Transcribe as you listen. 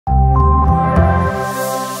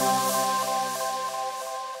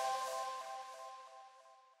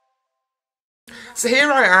So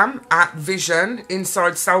here I am at Vision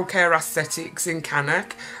inside Soul Care Aesthetics in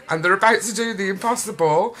Cannock, and they're about to do the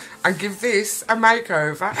impossible and give this a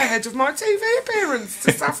makeover ahead of my TV appearance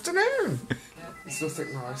this afternoon. It's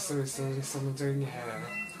nothing nicer, is there, someone doing your hair?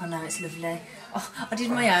 I know, it's lovely. Oh, I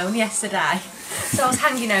did my own yesterday, so I was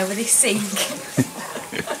hanging over this sink.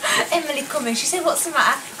 Emily come in, she said, "What's the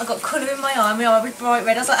matter?" I got colour in my eye was bright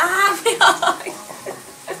red. I was like, my eye.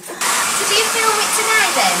 So do you film it today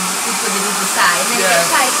then? Did you say? And then it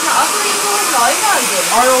plays not. I thought it was live,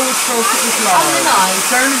 I always thought it was live. On the night.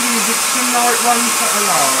 It's only the Egyptian night ones that are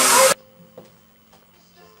live.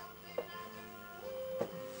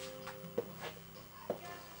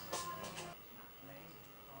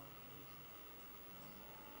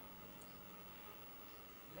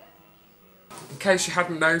 In case you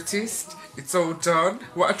hadn't noticed, it's all done.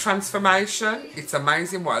 What a transformation. It's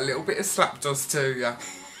amazing what a little bit of slap does to you.